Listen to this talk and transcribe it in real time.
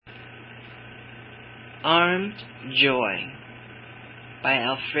Armed Joy by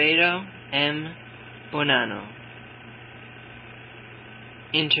Alfredo M. Bonanno.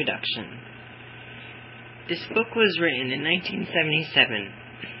 Introduction. This book was written in 1977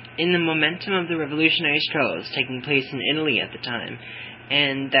 in the momentum of the revolutionary struggles taking place in Italy at the time,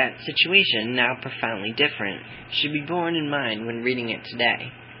 and that situation, now profoundly different, should be borne in mind when reading it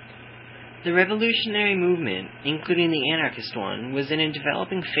today. The revolutionary movement, including the anarchist one, was in a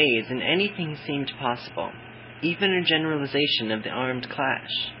developing phase and anything seemed possible, even a generalization of the armed clash.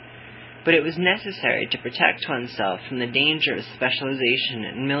 But it was necessary to protect oneself from the danger of specialization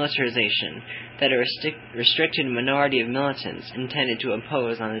and militarization that a restricted minority of militants intended to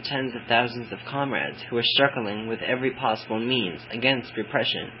impose on the tens of thousands of comrades who were struggling with every possible means against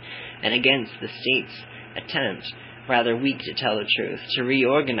repression and against the state's attempt, rather weak to tell the truth, to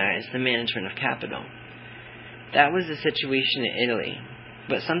reorganize the management of capital. That was the situation in Italy,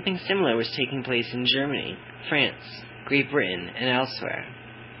 but something similar was taking place in Germany, France, Great Britain, and elsewhere.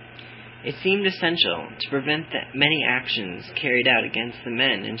 It seemed essential to prevent the many actions carried out against the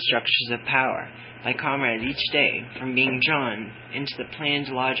men in structures of power by comrades each day from being drawn into the planned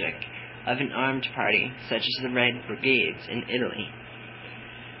logic of an armed party such as the Red Brigades in Italy.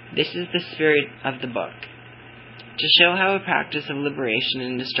 This is the spirit of the book. To show how a practice of liberation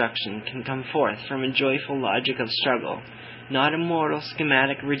and destruction can come forth from a joyful logic of struggle, not a mortal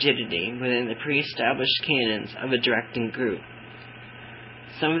schematic rigidity within the pre-established canons of a directing group.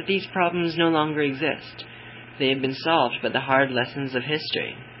 Some of these problems no longer exist. They have been solved by the hard lessons of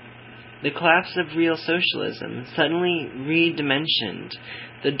history. The collapse of real socialism suddenly redimensioned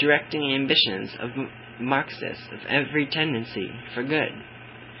the directing ambitions of Marxists of every tendency for good.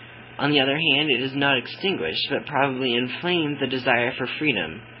 On the other hand, it has not extinguished, but probably inflamed the desire for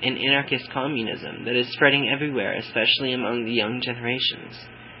freedom and anarchist communism that is spreading everywhere, especially among the young generations.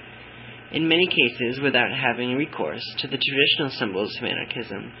 In many cases, without having recourse to the traditional symbols of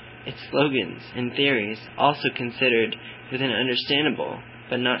anarchism, its slogans and theories also considered with an understandable,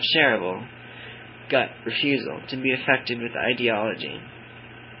 but not shareable, gut refusal to be affected with ideology.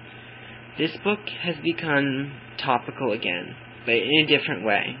 This book has become topical again, but in a different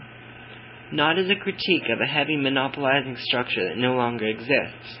way. Not as a critique of a heavy monopolizing structure that no longer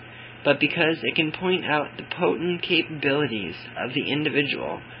exists, but because it can point out the potent capabilities of the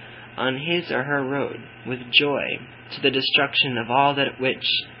individual on his or her road with joy to the destruction of all that which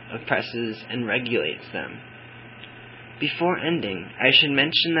oppresses and regulates them. Before ending, I should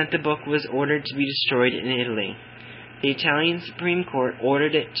mention that the book was ordered to be destroyed in Italy. The Italian Supreme Court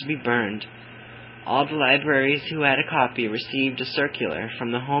ordered it to be burned. All the libraries who had a copy received a circular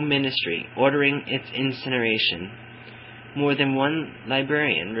from the Home Ministry ordering its incineration. More than one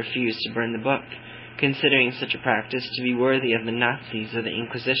librarian refused to burn the book, considering such a practice to be worthy of the Nazis or the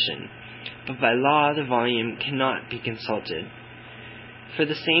Inquisition, but by law the volume cannot be consulted. For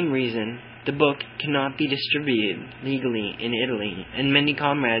the same reason, the book cannot be distributed legally in Italy, and many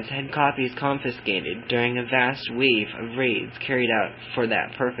comrades had copies confiscated during a vast wave of raids carried out for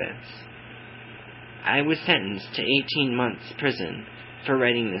that purpose. I was sentenced to 18 months' prison for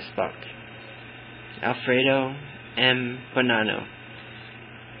writing this book. Alfredo M. Bonanno.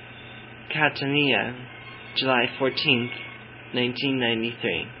 Catania, July 14th,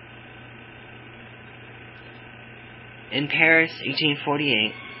 1993. In Paris,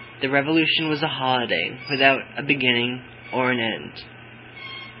 1848, the revolution was a holiday without a beginning or an end.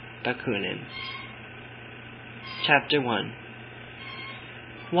 Bakunin. Chapter 1.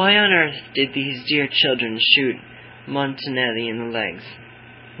 Why on earth did these dear children shoot Montanelli in the legs?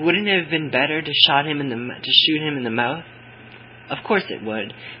 Wouldn't it have been better to shoot him in the mouth? Of course it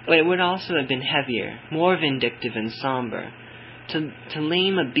would, but it would also have been heavier, more vindictive and somber. To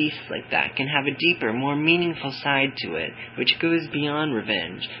lame a beast like that can have a deeper, more meaningful side to it, which goes beyond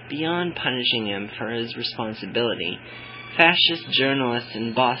revenge, beyond punishing him for his responsibility. Fascist journalist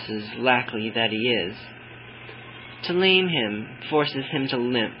and boss's lackey that he is. To lame him forces him to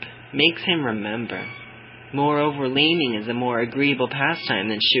limp, makes him remember. Moreover, laming is a more agreeable pastime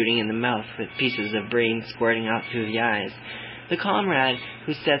than shooting in the mouth with pieces of brain squirting out through the eyes. The comrade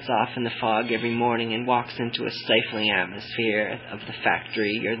who sets off in the fog every morning and walks into a stifling atmosphere of the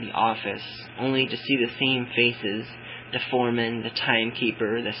factory or the office, only to see the same faces, the foreman, the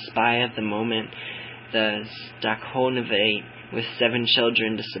timekeeper, the spy of the moment, the Stakhanovic with 7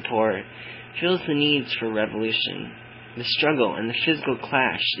 children to support, feels the needs for revolution, the struggle and the physical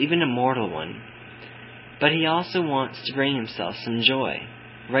clash, even a mortal one. But he also wants to bring himself some joy,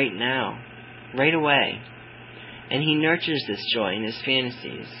 right now, right away. And he nurtures this joy in his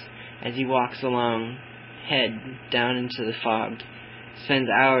fantasies as he walks along, head down into the fog, spends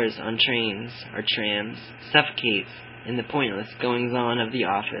hours on trains or trams, suffocates in the pointless goings-on of the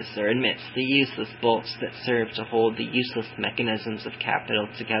office, or admits the useless bolts that serve to hold the useless mechanisms of capital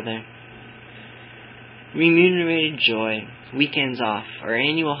together. Remunerated joy, weekends off, or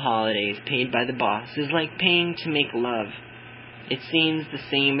annual holidays paid by the boss is like paying to make love. It seems the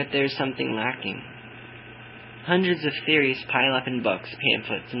same, but there's something lacking. Hundreds of theories pile up in books,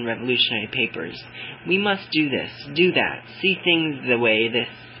 pamphlets, and revolutionary papers. We must do this, do that, see things the way this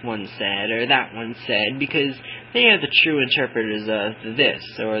one said or that one said, because they are the true interpreters of the this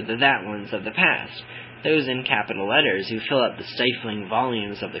or the that ones of the past, those in capital letters who fill up the stifling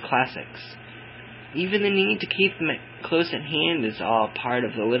volumes of the classics. Even the need to keep them close at hand is all part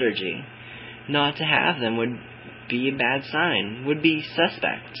of the liturgy. Not to have them would be a bad sign, would be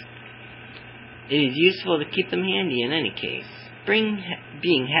suspect. It is useful to keep them handy in any case.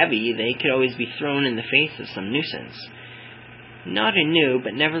 Being heavy, they could always be thrown in the face of some nuisance. Not a new,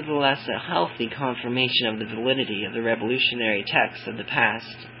 but nevertheless a healthy confirmation of the validity of the revolutionary texts of the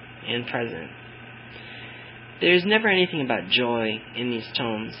past and present. There is never anything about joy in these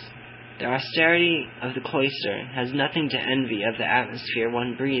tomes. The austerity of the cloister has nothing to envy of the atmosphere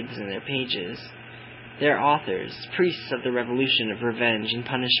one breathes in their pages. Their authors, priests of the revolution of revenge and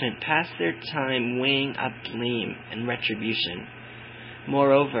punishment, pass their time weighing up blame and retribution.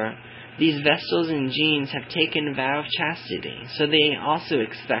 Moreover, these Vestals and Jeans have taken a vow of chastity, so they also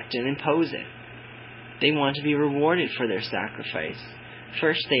expect and impose it. They want to be rewarded for their sacrifice.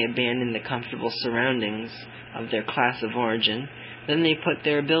 First they abandon the comfortable surroundings of their class of origin, then they put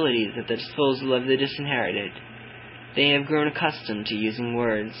their abilities at the disposal of the disinherited. They have grown accustomed to using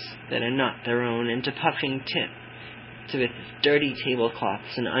words that are not their own and to puffing with dirty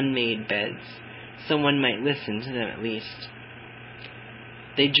tablecloths and unmade beds. Someone might listen to them at least.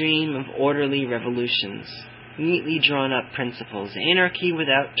 They dream of orderly revolutions, neatly drawn up principles, anarchy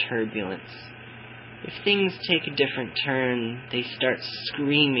without turbulence. If things take a different turn, they start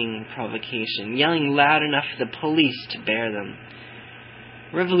screaming provocation, yelling loud enough for the police to bear them.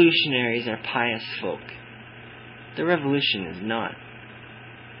 Revolutionaries are pious folk. The revolution is not.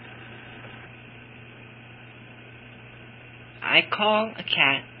 I call a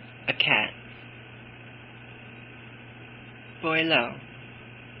cat a cat. Boileau,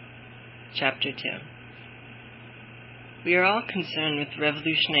 Chapter 2. We are all concerned with the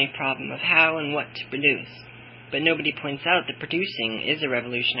revolutionary problem of how and what to produce, but nobody points out that producing is a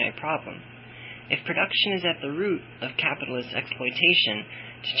revolutionary problem. If production is at the root of capitalist exploitation,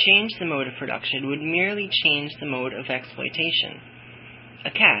 to change the mode of production would merely change the mode of exploitation.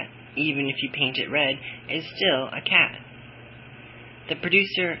 A cat, even if you paint it red, is still a cat. The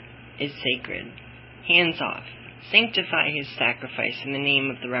producer is sacred. Hands off. Sanctify his sacrifice in the name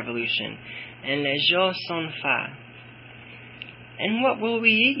of the revolution, and les jours sont faits. And what will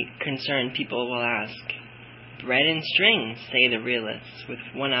we eat? Concerned people will ask. Bread and strings, say the realists, with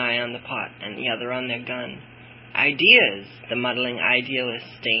one eye on the pot and the other on their gun. Ideas, the muddling idealists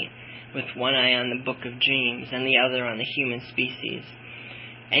state, with one eye on the book of dreams and the other on the human species.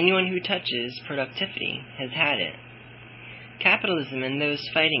 Anyone who touches productivity has had it. Capitalism and those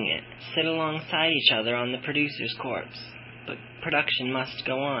fighting it sit alongside each other on the producer's corpse, but production must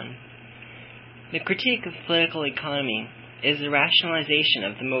go on. The critique of political economy is the rationalization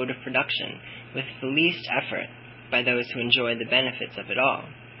of the mode of production with the least effort by those who enjoy the benefits of it all.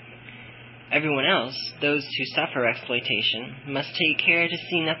 Everyone else, those who suffer exploitation, must take care to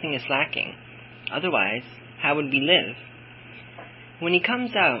see nothing is lacking. Otherwise, how would we live? When he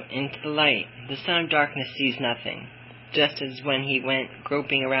comes out into the light, the son of darkness sees nothing, just as when he went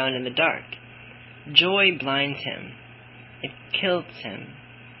groping around in the dark. Joy blinds him. It kills him.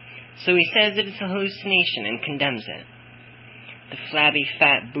 So he says it is a hallucination and condemns it. The flabby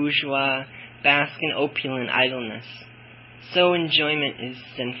fat bourgeois bask in opulent idleness. So enjoyment is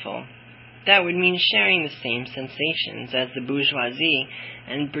sinful. That would mean sharing the same sensations as the bourgeoisie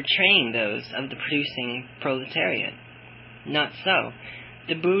and betraying those of the producing proletariat. Not so.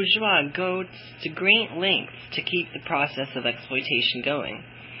 The bourgeois goes to great lengths to keep the process of exploitation going.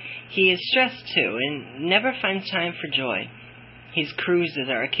 He is stressed too, and never finds time for joy. His cruises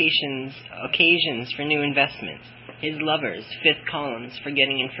are occasions for new investments. His lovers, fifth columns for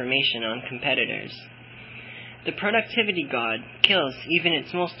getting information on competitors. The productivity god kills even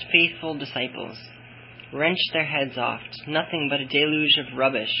its most faithful disciples. Wrench their heads off, nothing but a deluge of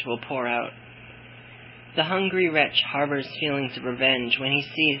rubbish will pour out. The hungry wretch harbors feelings of revenge when he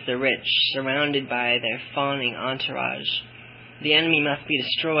sees the rich surrounded by their fawning entourage. The enemy must be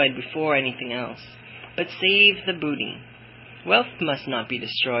destroyed before anything else. But save the booty. Wealth must not be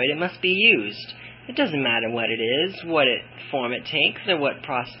destroyed, it must be used. It doesn't matter what it is, what form it takes, or what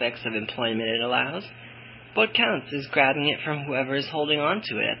prospects of employment it allows. What counts is grabbing it from whoever is holding on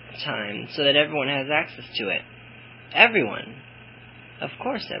to it at the time, so that everyone has access to it. Everyone. Of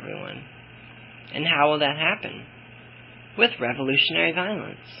course, everyone. And how will that happen? With revolutionary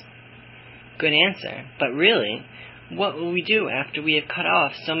violence. Good answer. But really, what will we do after we have cut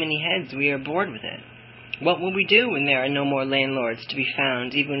off so many heads we are bored with it? What will we do when there are no more landlords to be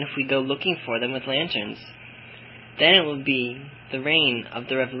found, even if we go looking for them with lanterns? Then it will be the reign of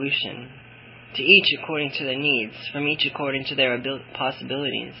the revolution, to each according to their needs, from each according to their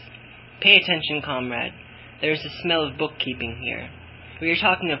possibilities. Pay attention, comrade. There is a smell of bookkeeping here. We are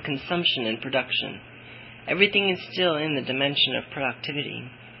talking of consumption and production. Everything is still in the dimension of productivity.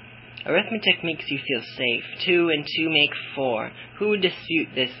 Arithmetic makes you feel safe. 2 and 2 make 4. Who would dispute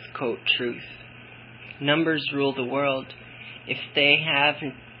this, quote, truth? Numbers rule the world. If they have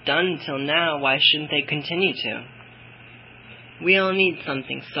done till now, why shouldn't they continue to? We all need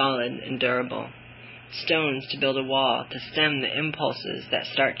something solid and durable. Stones to build a wall, to stem the impulses that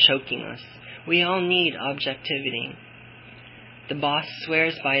start choking us. We all need objectivity. The boss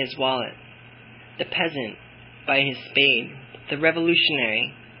swears by his wallet, the peasant by his spade, the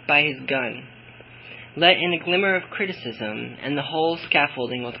revolutionary by his gun. Let in a glimmer of criticism, and the whole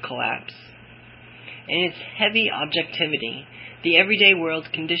scaffolding will collapse. In its heavy objectivity, the everyday world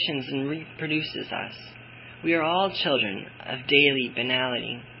conditions and reproduces us. We are all children of daily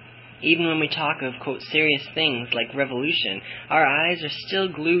banality. Even when we talk of, quote, serious things like revolution, our eyes are still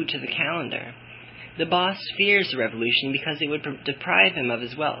glued to the calendar. The boss fears the revolution because it would deprive him of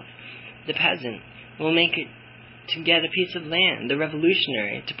his wealth. The peasant will make it to get a piece of land, the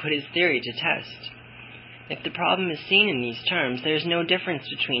revolutionary to put his theory to test. If the problem is seen in these terms, there is no difference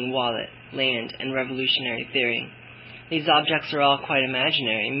between wallet, land, and revolutionary theory. These objects are all quite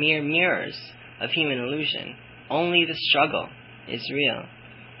imaginary, mere mirrors of human illusion. Only the struggle is real.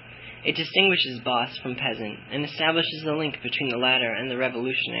 It distinguishes boss from peasant and establishes the link between the latter and the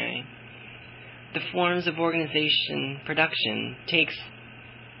revolutionary. The forms of organization production takes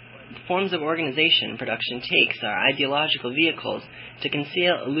are ideological vehicles to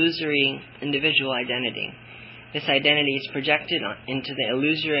conceal illusory individual identity. This identity is projected into the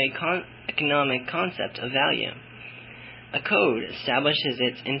illusory economic concept of value. A code establishes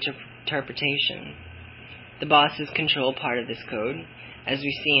its interpretation. The bosses control part of this code, as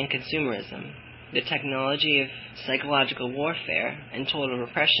we see in consumerism. The technology of psychological warfare and total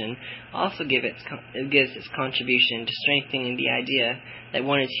repression also gives its contribution to strengthening the idea that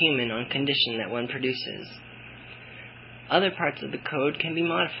one is human on condition that one produces. Other parts of the code can be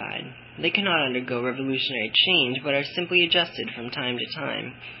modified. They cannot undergo revolutionary change, but are simply adjusted from time to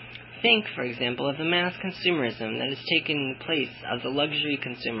time. Think, for example, of the mass consumerism that has taken the place of the luxury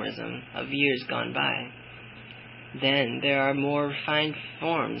consumerism of years gone by. Then there are more refined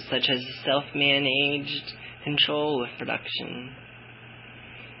forms, such as the self-managed control of production,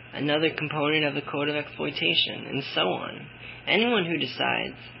 another component of the code of exploitation, and so on. Anyone who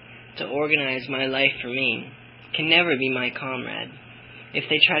decides to organize my life for me can never be my comrade. If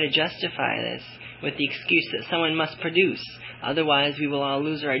they try to justify this with the excuse that someone must produce, otherwise we will all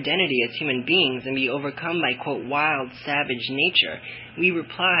lose our identity as human beings and be overcome by, quote, wild, savage nature, we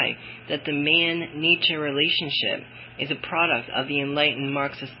reply that the man-nature relationship is a product of the enlightened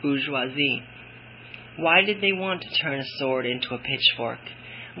Marxist bourgeoisie. Why did they want to turn a sword into a pitchfork?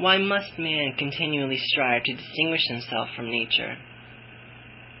 Why must man continually strive to distinguish himself from nature?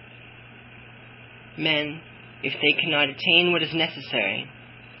 Men, if they cannot attain what is necessary,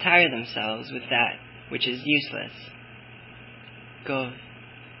 tire themselves with that which is useless. Gove.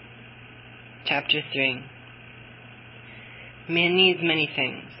 Chapter 3. Man needs many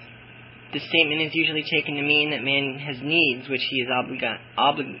things. The statement is usually taken to mean that man has needs which he is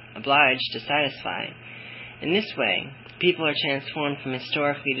obliged to satisfy. In this way, people are transformed from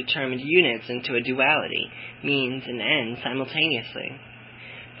historically determined units into a duality, means and end simultaneously.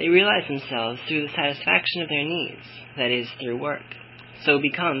 They realize themselves through the satisfaction of their needs, that is, through work, so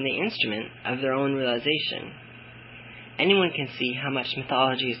become the instrument of their own realization. Anyone can see how much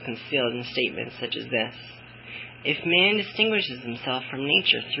mythology is concealed in statements such as this. If man distinguishes himself from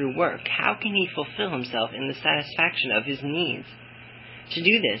nature through work, how can he fulfill himself in the satisfaction of his needs? To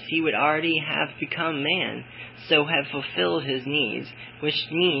do this, he would already have become man, so have fulfilled his needs, which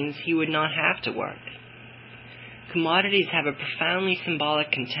means he would not have to work. Commodities have a profoundly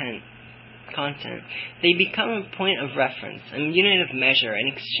symbolic content. They become a point of reference, a unit of measure, and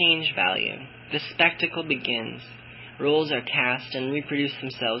exchange value. The spectacle begins. Roles are cast and reproduce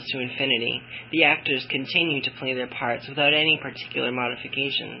themselves to infinity. The actors continue to play their parts without any particular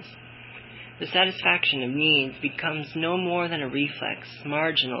modifications. The satisfaction of needs becomes no more than a reflex,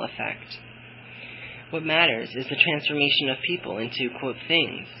 marginal effect. What matters is the transformation of people into, quote,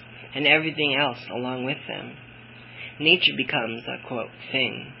 things, and everything else along with them. Nature becomes a, quote,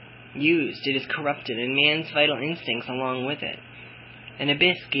 thing. Used, it is corrupted, and man's vital instincts along with it. An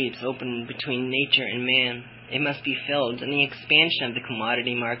abyss gapes open between nature and man. It must be filled, and the expansion of the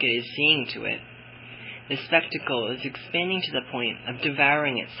commodity market is seeing to it. The spectacle is expanding to the point of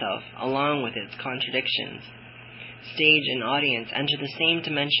devouring itself along with its contradictions. Stage and audience enter the same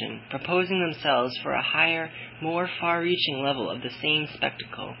dimension, proposing themselves for a higher, more far-reaching level of the same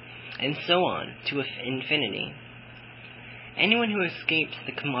spectacle, and so on to infinity. Anyone who escapes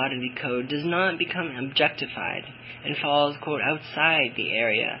the commodity code does not become objectified and falls, quote, outside the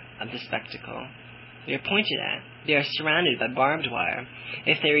area of the spectacle. They are pointed at. They are surrounded by barbed wire.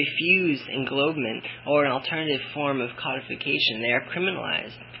 If they refuse englobement or an alternative form of codification, they are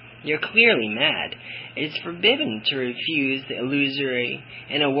criminalized. They are clearly mad. It is forbidden to refuse the illusory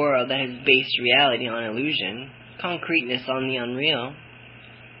in a world that has based reality on illusion, concreteness on the unreal.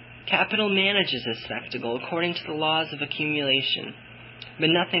 Capital manages this spectacle according to the laws of accumulation, but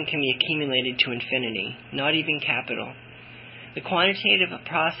nothing can be accumulated to infinity, not even capital. The quantitative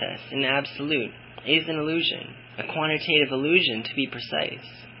process in absolute is an illusion, a quantitative illusion to be precise.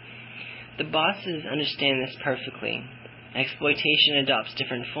 The bosses understand this perfectly. Exploitation adopts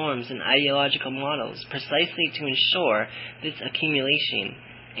different forms and ideological models precisely to ensure this accumulation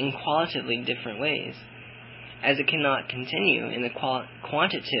in qualitatively different ways, as it cannot continue in the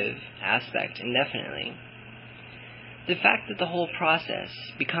quantitative aspect indefinitely. The fact that the whole process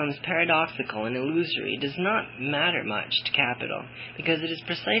becomes paradoxical and illusory does not matter much to capital, because it is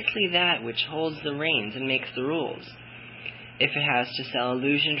precisely that which holds the reins and makes the rules. If it has to sell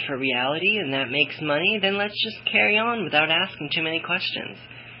illusion for reality and that makes money, then let's just carry on without asking too many questions.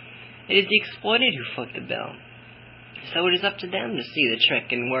 It is the exploited who foot the bill, so it is up to them to see the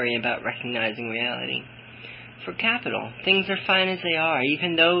trick and worry about recognizing reality. For capital, things are fine as they are,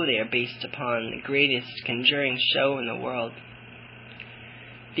 even though they are based upon the greatest conjuring show in the world.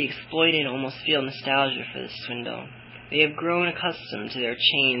 The exploited almost feel nostalgia for this swindle. They have grown accustomed to their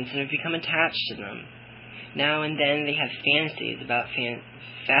chains and have become attached to them. Now and then they have fantasies about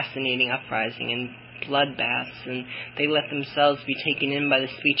fascinating uprising and bloodbaths, and they let themselves be taken in by the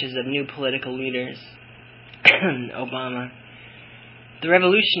speeches of new political leaders. Obama. The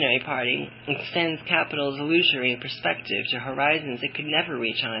Revolutionary Party extends capital's illusory perspective to horizons it could never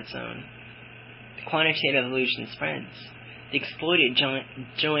reach on its own. The quantitative illusion spreads. The exploited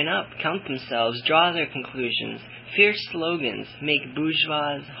join up, count themselves, draw their conclusions. Fierce slogans make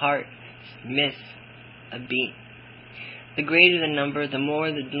bourgeois hearts miss a beat. The greater the number, the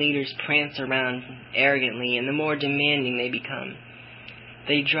more the leaders prance around arrogantly, and the more demanding they become.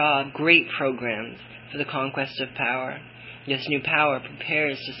 They draw great programs for the conquest of power. This new power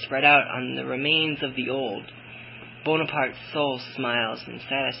prepares to spread out on the remains of the old. Bonaparte's soul smiles in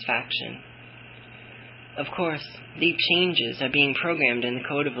satisfaction. Of course, deep changes are being programmed in the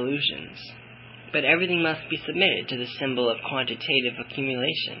code of illusions, but everything must be submitted to the symbol of quantitative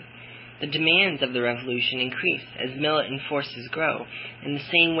accumulation. The demands of the revolution increase as militant forces grow, in the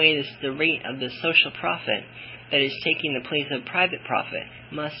same way as the rate of the social profit that is taking the place of private profit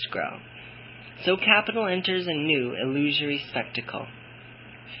must grow. So capital enters a new illusory spectacle.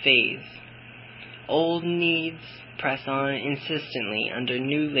 Phase. Old needs press on insistently under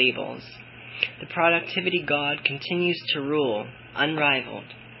new labels. The productivity god continues to rule,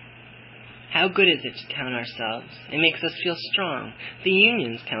 unrivaled. How good is it to count ourselves? It makes us feel strong. The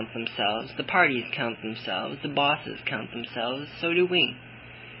unions count themselves, the parties count themselves, the bosses count themselves, so do we.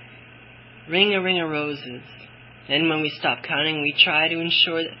 Ring a roses. Then when we stop counting, we try to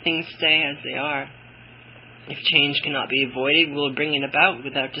ensure that things stay as they are. If change cannot be avoided, we'll bring it about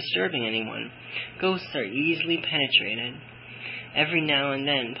without disturbing anyone. Ghosts are easily penetrated. Every now and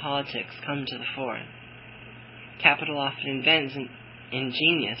then, politics come to the fore. Capital often invents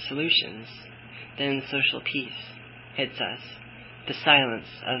ingenious solutions. Then social peace hits us, the silence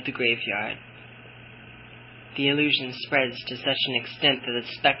of the graveyard. The illusion spreads to such an extent that the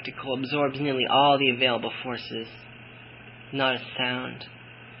spectacle absorbs nearly all the available forces. Not a sound.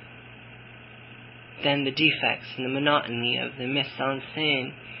 Then the defects and the monotony of the mise en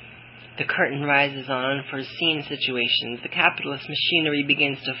scène. The curtain rises on unforeseen situations. The capitalist machinery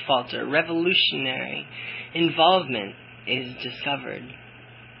begins to falter. Revolutionary involvement is discovered.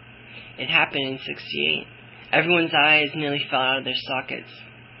 It happened in '68. Everyone's eyes nearly fell out of their sockets.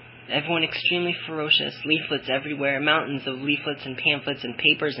 Everyone extremely ferocious, leaflets everywhere, mountains of leaflets and pamphlets and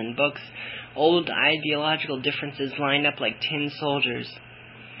papers and books, old ideological differences lined up like tin soldiers.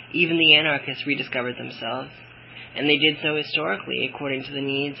 Even the anarchists rediscovered themselves, and they did so historically according to the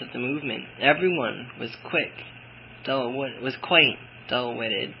needs of the movement. Everyone was quite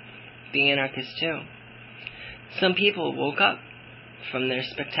dull-witted, the anarchists too. Some people woke up from their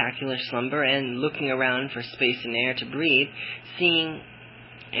spectacular slumber and, looking around for space and air to breathe, seeing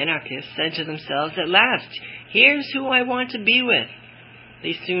anarchists, said to themselves, "At last, here's who I want to be with."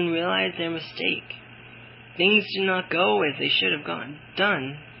 They soon realized their mistake. Things did not go as they should have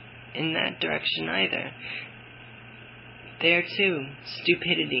done in that direction either. There too,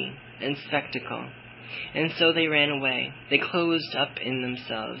 stupidity and spectacle. And so they ran away. They closed up in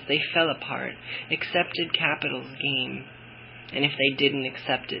themselves. They fell apart, accepted capital's game. And if they didn't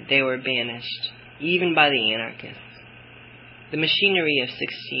accept it, they were banished, even by the anarchists. The machinery of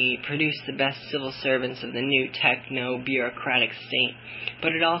 '68 produced the best civil servants of the new techno-bureaucratic state,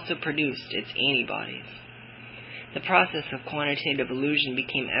 but it also produced its antibodies. The process of quantitative illusion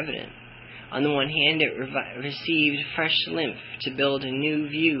became evident. On the one hand, it received fresh lymph to build a new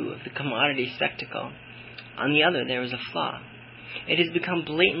view of the commodity spectacle. On the other, there was a flaw. It has become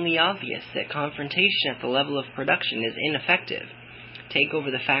blatantly obvious that confrontation at the level of production is ineffective. Take over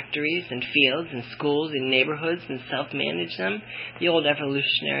the factories and fields and schools and neighborhoods and self-manage them, the old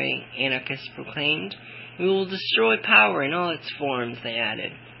evolutionary anarchists proclaimed. We will destroy power in all its forms, they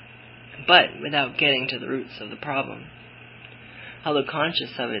added, but without getting to the roots of the problem. Although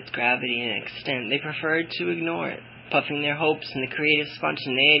conscious of its gravity and extent, they preferred to ignore it, puffing their hopes in the creative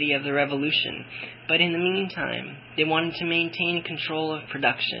spontaneity of the revolution. But in the meantime, they wanted to maintain control of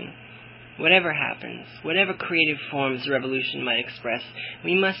production. Whatever happens, whatever creative forms the revolution might express,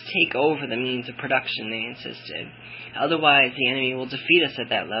 we must take over the means of production, they insisted. Otherwise, the enemy will defeat us at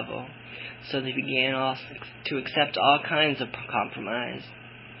that level. So they began to accept all kinds of compromise.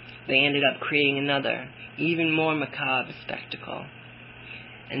 They ended up creating another, even more macabre spectacle.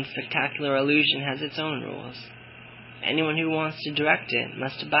 And spectacular illusion has its own rules. Anyone who wants to direct it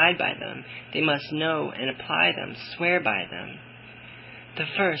must abide by them. They must know and apply them, swear by them. The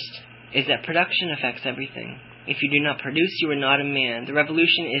first is that production affects everything. If you do not produce, you are not a man. The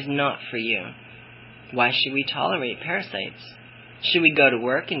revolution is not for you. Why should we tolerate parasites? Should we go to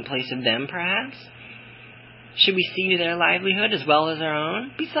work in place of them, perhaps? Should we see to their livelihood as well as our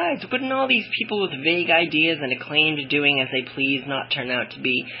own? Besides, wouldn't all these people with vague ideas and acclaimed doing as they please not turn out to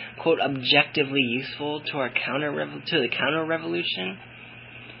be, quote, objectively useful to the counter-revolution?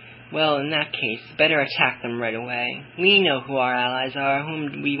 Well, in that case, better attack them right away. We know who our allies are,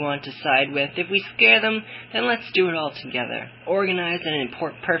 whom we want to side with. If we scare them, then let's do it all together, organized and in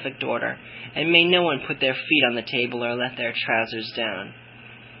perfect order, and may no one put their feet on the table or let their trousers down.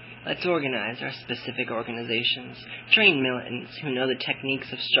 Let's organize our specific organizations, train militants who know the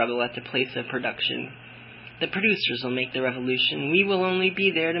techniques of struggle at the place of production. The producers will make the revolution. We will only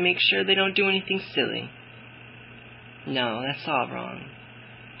be there to make sure they don't do anything silly. No, that's all wrong.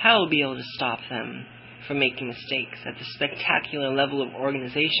 How will we be able to stop them from making mistakes? At the spectacular level of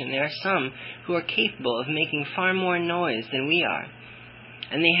organization, there are some who are capable of making far more noise than we are,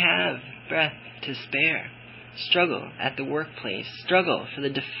 and they have breath to spare. Struggle at the workplace, struggle for the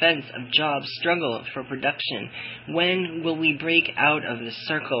defense of jobs, struggle for production. When will we break out of the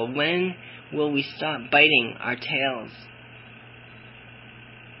circle? When will we stop biting our tails?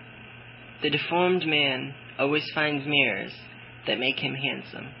 The deformed man always finds mirrors that make him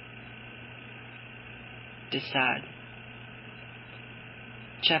handsome. De Sade.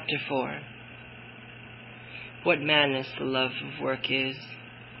 Chapter 4. What madness the love of work is.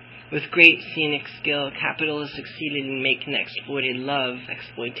 With great scenic skill, capital has succeeded in making exploited love,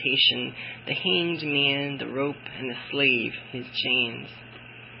 exploitation, the hanged man, the rope, and the slave his chains.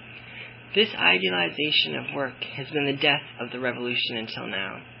 This idealization of work has been the death of the revolution until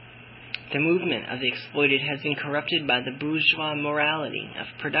now. The movement of the exploited has been corrupted by the bourgeois morality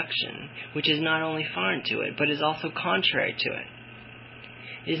of production, which is not only foreign to it, but is also contrary to it.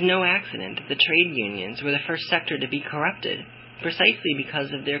 It is no accident that the trade unions were the first sector to be corrupted, precisely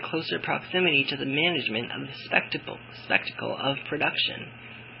because of their closer proximity to the management of the spectacle of production.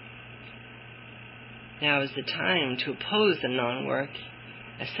 Now is the time to oppose the non-work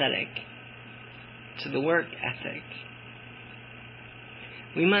aesthetic to the work ethic.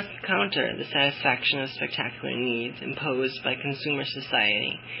 We must counter the satisfaction of spectacular needs imposed by consumer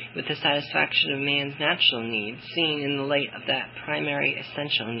society with the satisfaction of man's natural needs seen in the light of that primary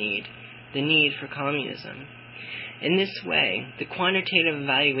essential need, the need for communism. In this way, the quantitative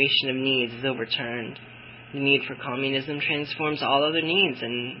evaluation of needs is overturned. The need for communism transforms all other needs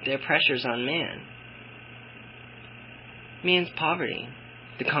and their pressures on man. Man's poverty,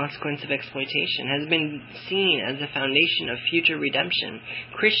 the consequence of exploitation, has been seen as the foundation of future redemption.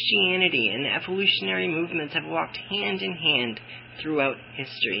 Christianity and evolutionary movements have walked hand in hand throughout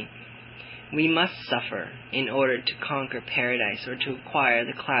history. We must suffer in order to conquer paradise or to acquire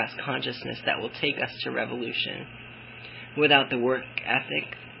the class consciousness that will take us to revolution. Without the work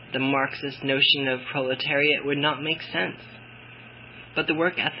ethic, the Marxist notion of proletariat would not make sense. But the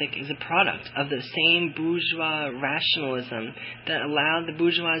work ethic is a product of the same bourgeois rationalism that allowed the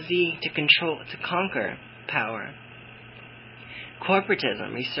bourgeoisie to conquer power.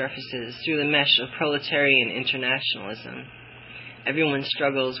 Corporatism resurfaces through the mesh of proletarian internationalism. Everyone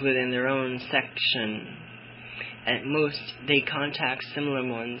struggles within their own section. At most, they contact similar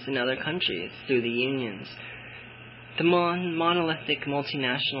ones in other countries through the unions. The monolithic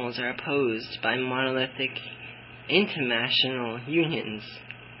multinationals are opposed by monolithic international unions.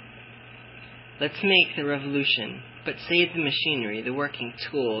 Let's make the revolution, but save the machinery, the working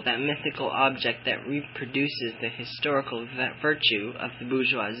tool, that mythical object that reproduces the historical virtue of the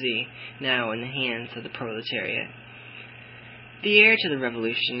bourgeoisie, now in the hands of the proletariat. The heir to the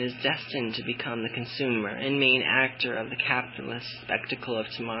revolution is destined to become the consumer and main actor of the capitalist spectacle of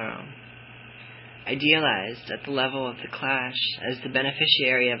tomorrow. Idealized at the level of the class as the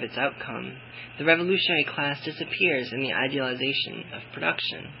beneficiary of its outcome, the revolutionary class disappears in the idealization of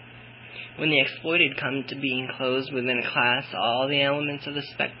production. When the exploited come to be enclosed within a class, all the elements of the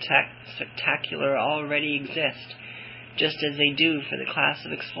spectacular already exist, just as they do for the class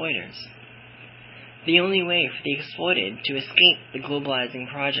of exploiters. The only way for the exploited to escape the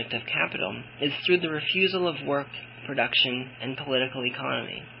globalizing project of capital is through the refusal of work, production, and political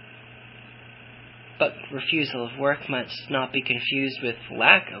economy. But refusal of work must not be confused with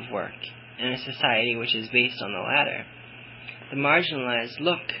lack of work in a society which is based on the latter. The marginalized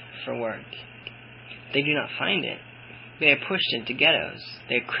look for work. They do not find it. They are pushed into ghettos.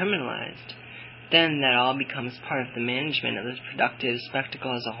 They are criminalized. Then that all becomes part of the management of the productive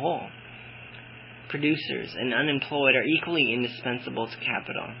spectacle as a whole. Producers and unemployed are equally indispensable to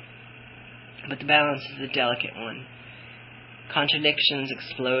capital. But the balance is a delicate one. Contradictions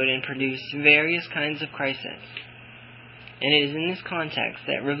explode and produce various kinds of crisis. And it is in this context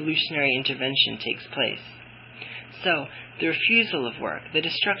that revolutionary intervention takes place. So, the refusal of work, the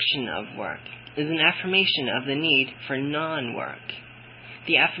destruction of work, is an affirmation of the need for non-work.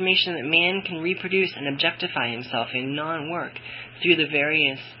 The affirmation that man can reproduce and objectify himself in non-work through the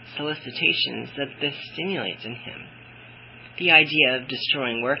various solicitations that this stimulates in him. The idea of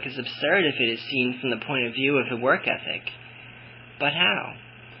destroying work is absurd if it is seen from the point of view of the work ethic. But how?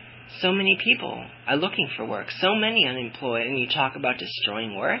 So many people are looking for work, so many unemployed, and you talk about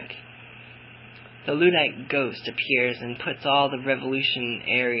destroying work? The Luddite ghost appears and puts all the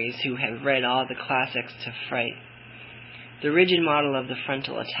revolutionaries who have read all the classics to fright. The rigid model of the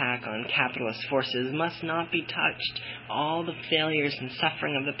frontal attack on capitalist forces must not be touched. All the failures and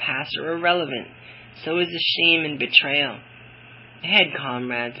suffering of the past are irrelevant. So is the shame and betrayal. Ahead,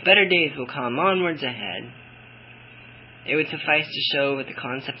 comrades, better days will come, onwards ahead. It would suffice to show that the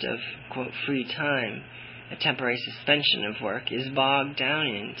concept of, quote, free time, a temporary suspension of work, is bogged down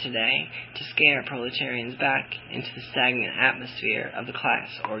in today to scare proletarians back into the stagnant atmosphere of the class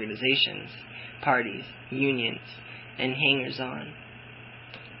organizations, parties, unions, and hangers-on.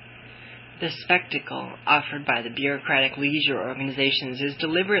 The spectacle offered by the bureaucratic leisure organizations is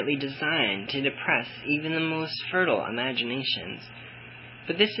deliberately designed to depress even the most fertile imaginations.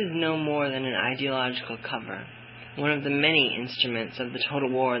 But this is no more than an ideological cover, one of the many instruments of the total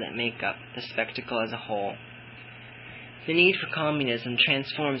war that make up the spectacle as a whole. The need for communism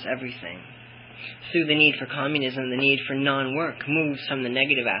transforms everything. Through the need for communism, the need for non-work moves from the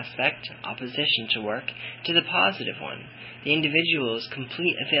negative aspect, opposition to work, to the positive one, the individual's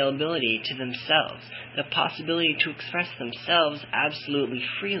complete availability to themselves, the possibility to express themselves absolutely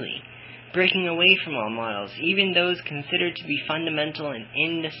freely, breaking away from all models, even those considered to be fundamental and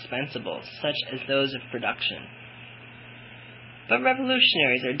indispensable, such as those of production. But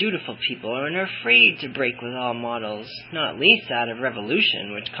revolutionaries are dutiful people and are afraid to break with all models, not least that of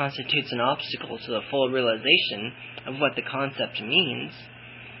revolution, which constitutes an obstacle to the full realization of what the concept means.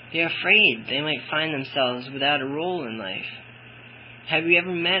 They are afraid they might find themselves without a role in life. Have you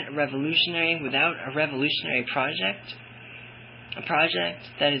ever met a revolutionary without a revolutionary project? A project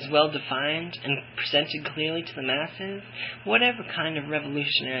that is well defined and presented clearly to the masses? Whatever kind of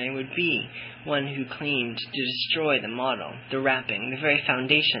revolutionary would be one who claimed to destroy the model, the wrapping, the very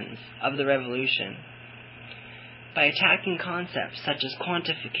foundations of the revolution? By attacking concepts such as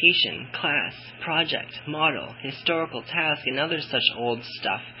quantification, class, project, model, historical task, and other such old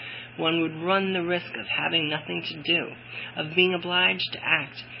stuff, one would run the risk of having nothing to do, of being obliged to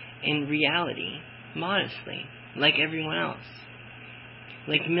act in reality modestly, like everyone else,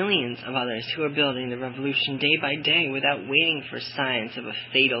 like millions of others who are building the revolution day by day without waiting for signs of a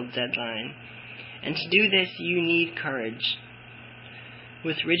fatal deadline. And to do this, you need courage.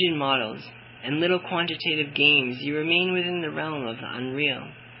 With rigid models and little quantitative games, you remain within the realm of the unreal.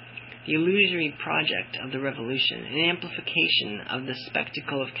 The illusory project of the revolution, an amplification of the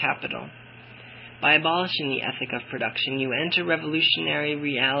spectacle of capital. By abolishing the ethic of production, you enter revolutionary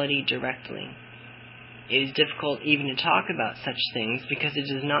reality directly. It is difficult even to talk about such things because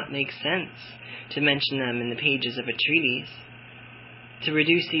it does not make sense to mention them in the pages of a treatise. To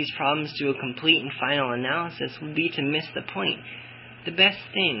reduce these problems to a complete and final analysis would be to miss the point. The best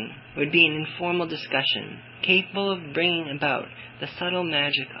thing would be an informal discussion, capable of bringing about the subtle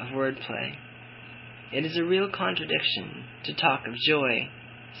magic of wordplay. It is a real contradiction to talk of joy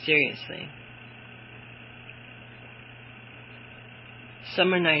seriously.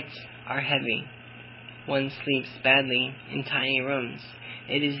 Summer nights are heavy. One sleeps badly in tiny rooms.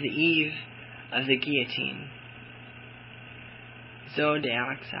 It is the eve of the guillotine. Zoe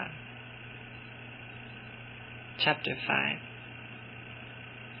d'Alexandre. Chapter 5.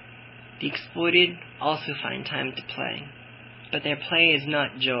 The exploited also find time to play, but their play is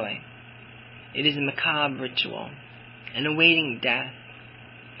not joy. It is a macabre ritual, an awaiting death,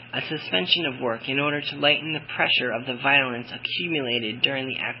 a suspension of work in order to lighten the pressure of the violence accumulated during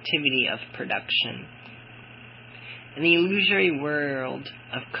the activity of production. In the illusory world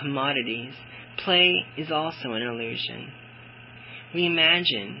of commodities, play is also an illusion. We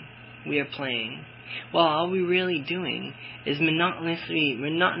imagine we are playing, while all we're really doing is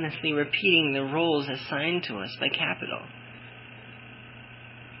monotonously repeating the roles assigned to us by capital.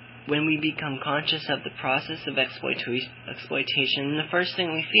 When we become conscious of the process of exploitation, the first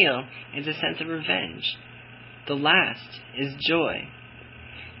thing we feel is a sense of revenge. The last is joy.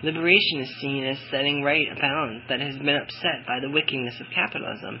 Liberation is seen as setting right a balance that has been upset by the wickedness of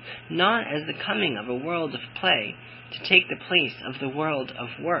capitalism, not as the coming of a world of play to take the place of the world of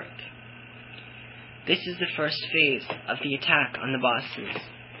work. This is the first phase of the attack on the bosses.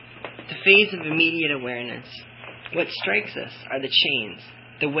 The phase of immediate awareness. What strikes us are the chains,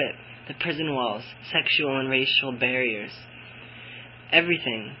 the whip, the prison walls, sexual and racial barriers.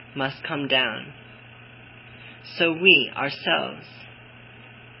 Everything must come down. So we, as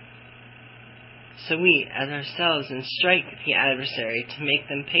ourselves, strike the adversary to make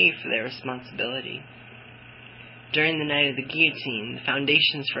them pay for their responsibility. During the night of the guillotine, the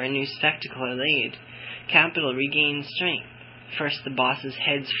foundations for a new spectacle are laid. Capital regains strength. First the bosses'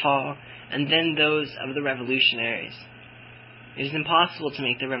 heads fall, and then those of the revolutionaries. It is impossible to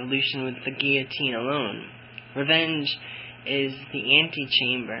make the revolution with the guillotine alone. Revenge is the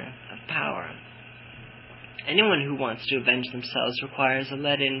antechamber of power. Anyone who wants to avenge themselves requires a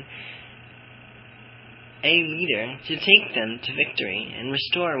leader to take them to victory and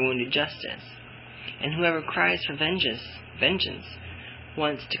restore wounded justice. And whoever cries for vengeance,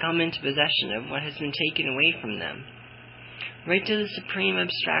 wants to come into possession of what has been taken away from them. Right to the supreme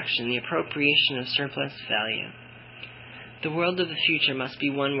abstraction, the appropriation of surplus value. The world of the future must be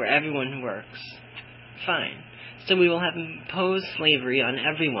one where everyone works. Fine. So we will have imposed slavery on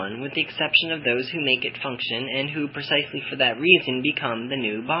everyone with the exception of those who make it function and who, precisely for that reason, become the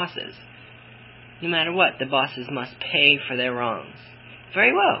new bosses. No matter what, the bosses must pay for their wrongs.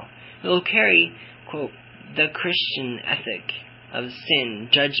 Very well. We will carry, quote, the Christian ethic of sin,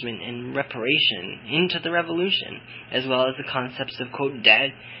 judgment, and reparation into the revolution, as well as the concepts of, quote, debt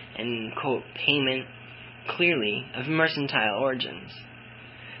and, quote, payment, clearly of mercantile origins.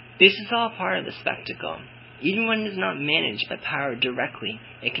 This is all part of the spectacle. Even when it is not managed by power directly,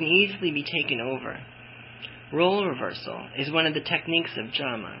 it can easily be taken over. Role reversal is one of the techniques of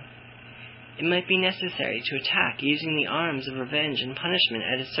drama. It might be necessary to attack using the arms of revenge and punishment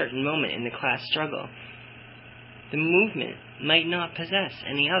at a certain moment in the class struggle. The movement might not possess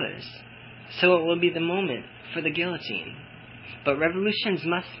any others, so it will be the moment for the guillotine. But revolutionaries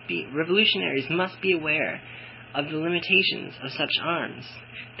must be aware of the limitations of such arms.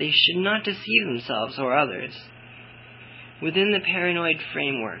 They should not deceive themselves or others. Within the paranoid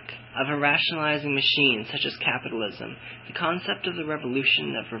framework of a rationalizing machine such as capitalism, the concept of the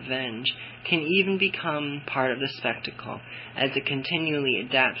revolution of revenge can even become part of the spectacle as it continually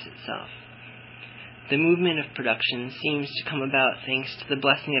adapts itself. The movement of production seems to come about thanks to the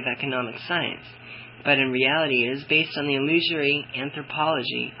blessing of economic science, but in reality it is based on the illusory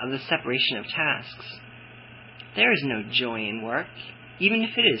anthropology of the separation of tasks. There is no joy in work, even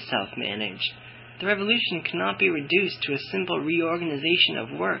if it is self-managed. The revolution cannot be reduced to a simple reorganization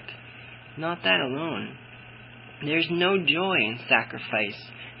of work. Not that alone. There is no joy in sacrifice,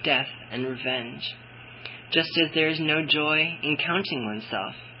 death, and revenge, just as there is no joy in counting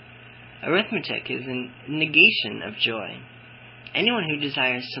oneself. Arithmetic is a negation of joy. Anyone who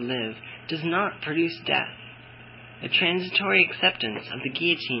desires to live does not produce death. A transitory acceptance of the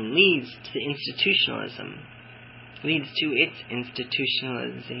guillotine leads to its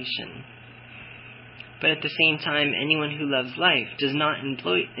institutionalization. But at the same time, anyone who loves life does not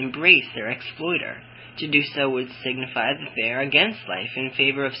embrace their exploiter. To do so would signify that they are against life in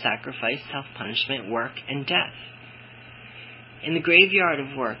favor of sacrifice, self-punishment, work, and death. In the graveyard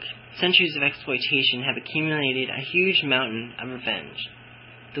of work, centuries of exploitation have accumulated a huge mountain of revenge.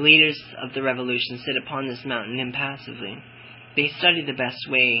 The leaders of the revolution sit upon this mountain impassively. They study the best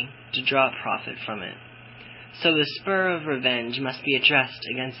way to draw profit from it. So the spur of revenge must be addressed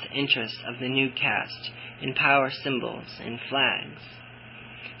against the interests of the new caste in power symbols and flags,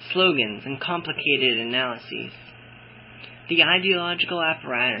 slogans and complicated analyses. The ideological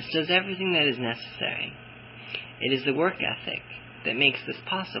apparatus does everything that is necessary. It is the work ethic that makes this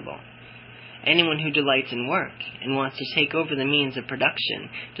possible. Anyone who delights in work and wants to take over the means of production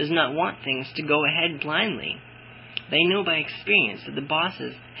does not want things to go ahead blindly. They know by experience that the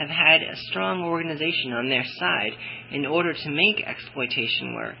bosses have had a strong organization on their side in order to make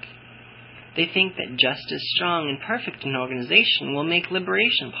exploitation work. They think that just as strong and perfect an organization will make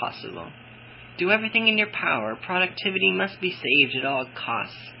liberation possible. Do everything in your power. Productivity must be saved at all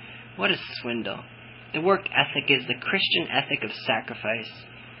costs. What a swindle. The work ethic is the Christian ethic of sacrifice.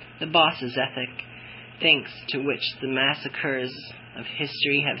 The boss's ethic, thanks to which the massacres of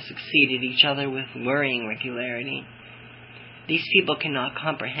history have succeeded each other with worrying regularity. These people cannot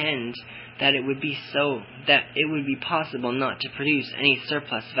comprehend that it would be possible not to produce any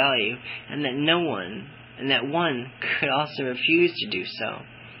surplus value, and that one could also refuse to do so.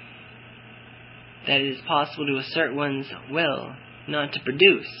 That it is possible to assert one's will not to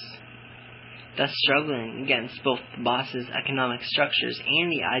produce, thus struggling against both the boss's economic structures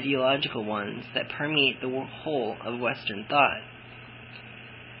and the ideological ones that permeate the whole of Western thought.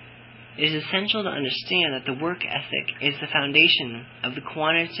 It is essential to understand that the work ethic is the foundation of the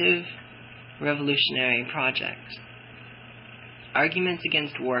quantitative revolutionary project. Arguments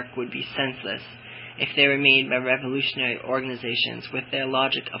against work would be senseless if they were made by revolutionary organizations with their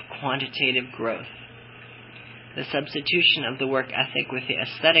logic of quantitative growth. The substitution of the work ethic with the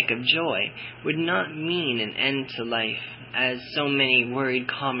aesthetic of joy would not mean an end to life, as so many worried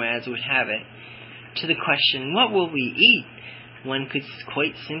comrades would have it. To the question, what will we eat? One could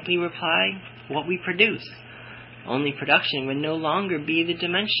quite simply reply, what we produce. Only production would no longer be the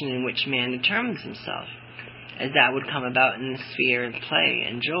dimension in which man determines himself, as that would come about in the sphere of play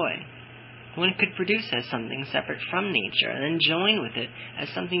and joy. One could produce as something separate from nature, and then join with it as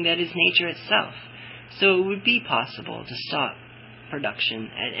something that is nature itself. So it would be possible to stop production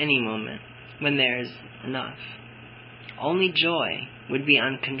at any moment when there is enough. Only joy would be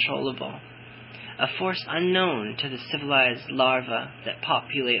uncontrollable, a force unknown to the civilized larvae that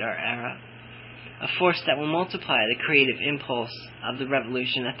populate our era, a force that will multiply the creative impulse of the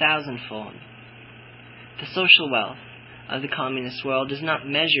revolution 1,000-fold. The social wealth of the communist world is not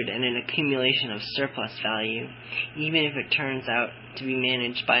measured in an accumulation of surplus value, even if it turns out to be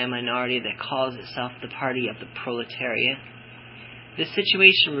managed by a minority that calls itself the party of the proletariat. This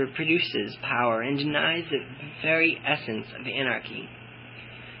situation reproduces power and denies the very essence of anarchy.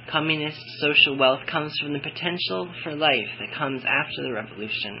 Communist social wealth comes from the potential for life that comes after the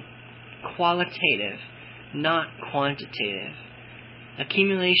revolution. Qualitative, not quantitative.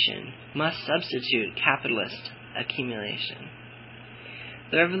 Accumulation must substitute capitalist accumulation.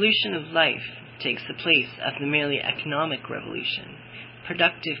 The revolution of life takes the place of the merely economic revolution.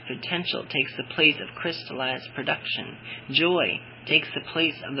 Productive potential takes the place of crystallized production. Joy takes the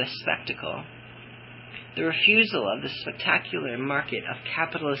place of the spectacle. The refusal of the spectacular market of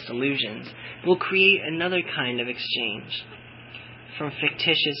capitalist illusions will create another kind of exchange, from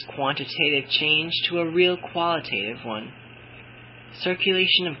fictitious quantitative change to a real qualitative one.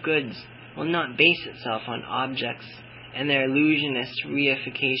 Circulation of goods will not base itself on objects and their illusionist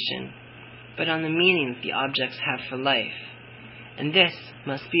reification, but on the meaning that the objects have for life. And this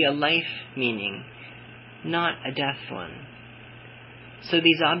must be a life meaning, not a death one. So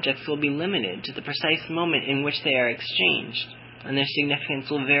these objects will be limited to the precise moment in which they are exchanged, and their significance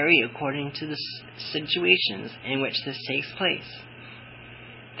will vary according to the situations in which this takes place.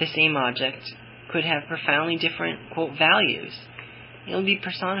 The same object could have profoundly different, quote, values. It will be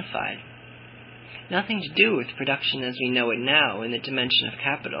personified. Nothing to do with production as we know it now in the dimension of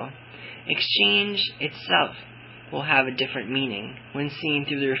capital. Exchange itself will have a different meaning when seen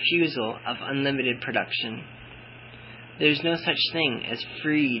through the refusal of unlimited production. There is no such thing as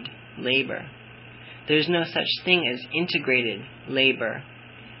freed labor. There is no such thing as integrated labor,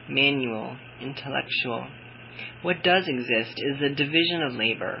 manual, intellectual. What does exist is the division of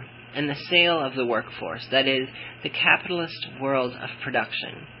labor and the sale of the workforce, that is, the capitalist world of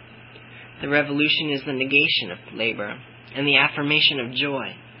production. The revolution is the negation of labor and the affirmation of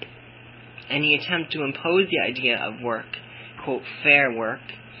joy. Any attempt to impose the idea of work, quote, fair work,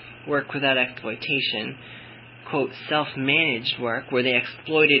 work without exploitation, quote, self-managed work, where the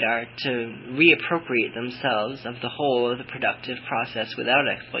exploited are to reappropriate themselves of the whole of the productive process without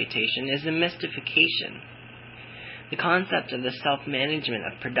exploitation, is a mystification. The concept of the self-management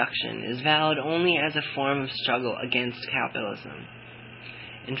of production is valid only as a form of struggle against capitalism.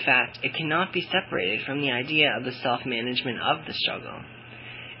 In fact, it cannot be separated from the idea of the self-management of the struggle.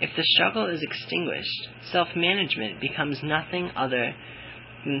 If the struggle is extinguished, self-management becomes nothing other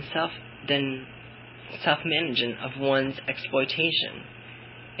than self-management of one's exploitation.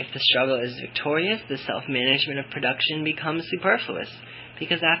 If the struggle is victorious, the self-management of production becomes superfluous,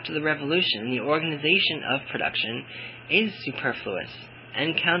 because after the revolution, the organization of production is superfluous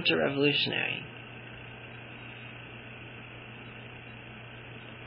and counter-revolutionary.